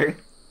fair.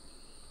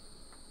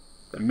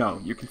 So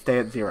no, you can stay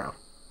at 0.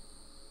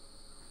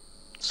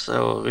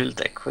 So will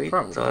they quit?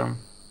 Or...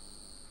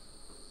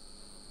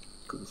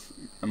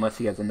 Unless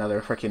he has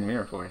another freaking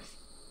Mirror Force.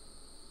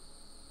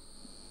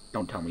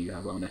 Don't tell me you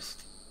have bonus.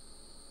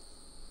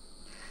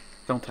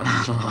 Don't tell me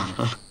you have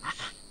bonus.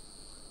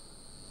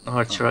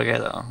 Or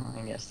Churagado.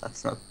 I guess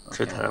that's not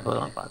too terrible,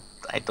 okay. But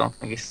I don't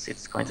think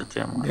it's going to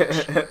do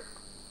much.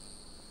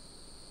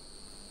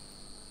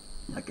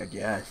 Like, I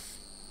guess.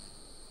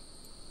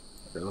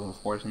 Are there level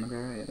 4s in the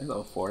barrier? Yeah, there's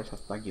level 4s.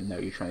 That's like, you know,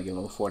 you're trying to get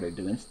level 4 to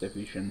do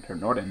Institution or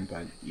Norden,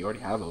 but you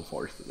already have level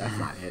 4s, so that's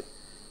not it.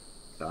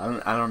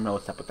 So I don't know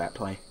what's up with that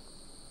play.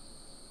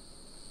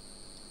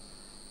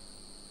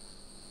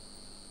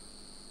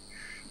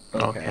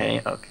 Okay,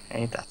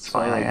 that's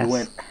fine. So I guess. You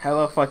went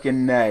hella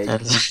fucking nay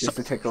just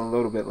to take a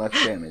little bit less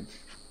damage.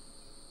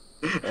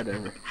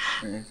 Whatever.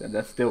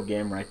 That's still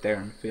game right there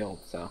in the field,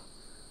 so.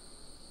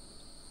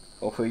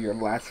 Hopefully your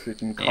last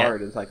freaking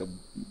card is like a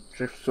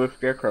Swift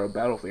Scarecrow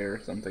Battlefield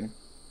or something.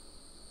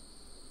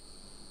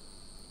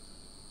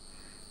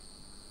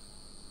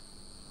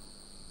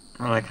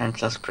 Well, I can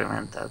just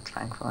prevent that,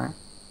 thankfully.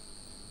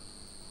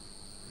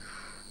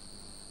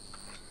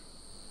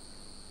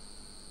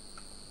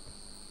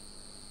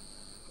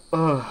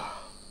 Ugh.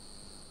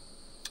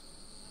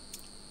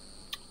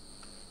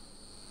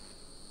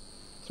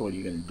 So what are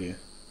you gonna do?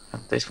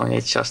 At this point,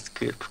 it's just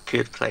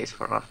good place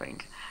for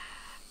nothing.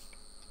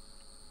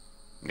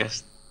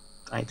 Guess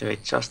I do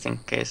it just in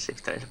case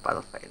if there is a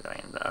battle fader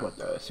in there. What,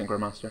 the Synchro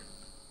Monster?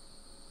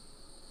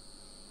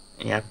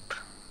 Yep.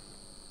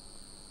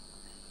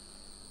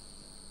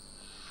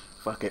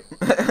 Fuck it.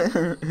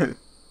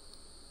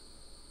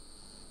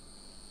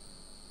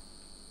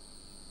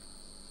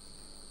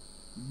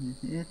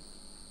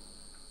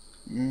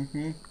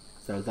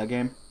 So is that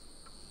game?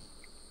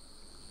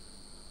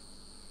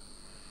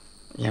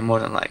 Yeah, more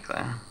than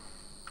likely.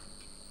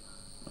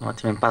 Not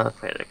even battle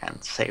fader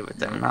can save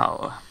them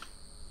now.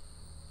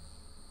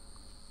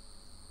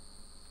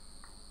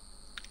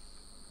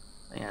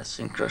 Yeah,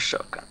 Synchro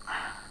Shogun.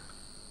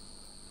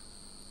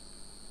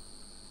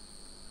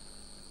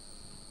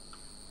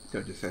 So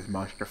it just says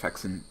monster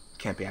effects and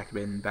can't be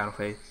activated in battle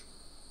phase.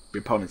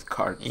 Your opponent's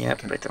cards. Yeah,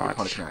 pretty much. Your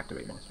opponent can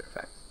activate monster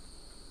effects.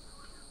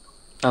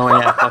 Oh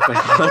yeah, fuck, I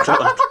forgot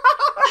about.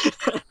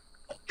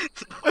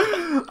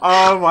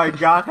 Oh my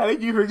God! How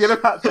did you forget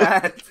about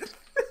that?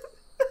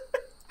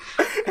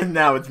 And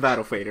now it's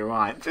battle fader.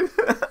 Watch.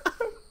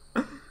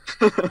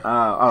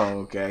 Oh,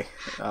 okay.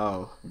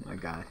 Oh my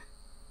God.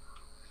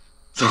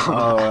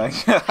 Oh my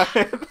God.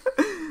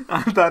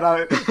 I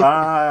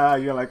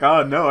thought you're like,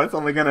 oh no, it's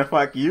only gonna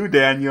fuck you,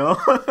 Daniel.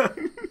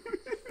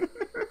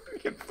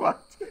 Get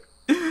fucked.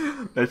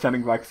 They're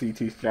sending back C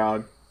too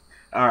strong.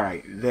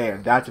 Alright,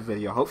 that's a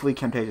video. Hopefully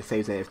Camtasia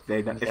saves it. If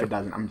it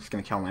doesn't, I'm just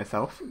gonna kill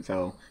myself.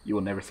 So you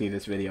will never see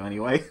this video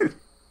anyway.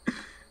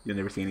 You'll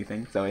never see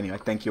anything. So anyway,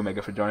 thank you,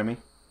 Omega, for joining me.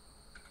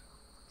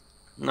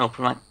 No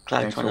problem.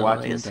 Thanks for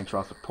watching. Thanks for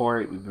all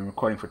support. We've been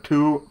recording for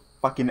 2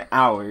 fucking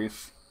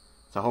hours.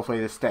 So hopefully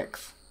this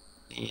sticks.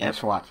 Yep. Thanks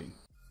for watching.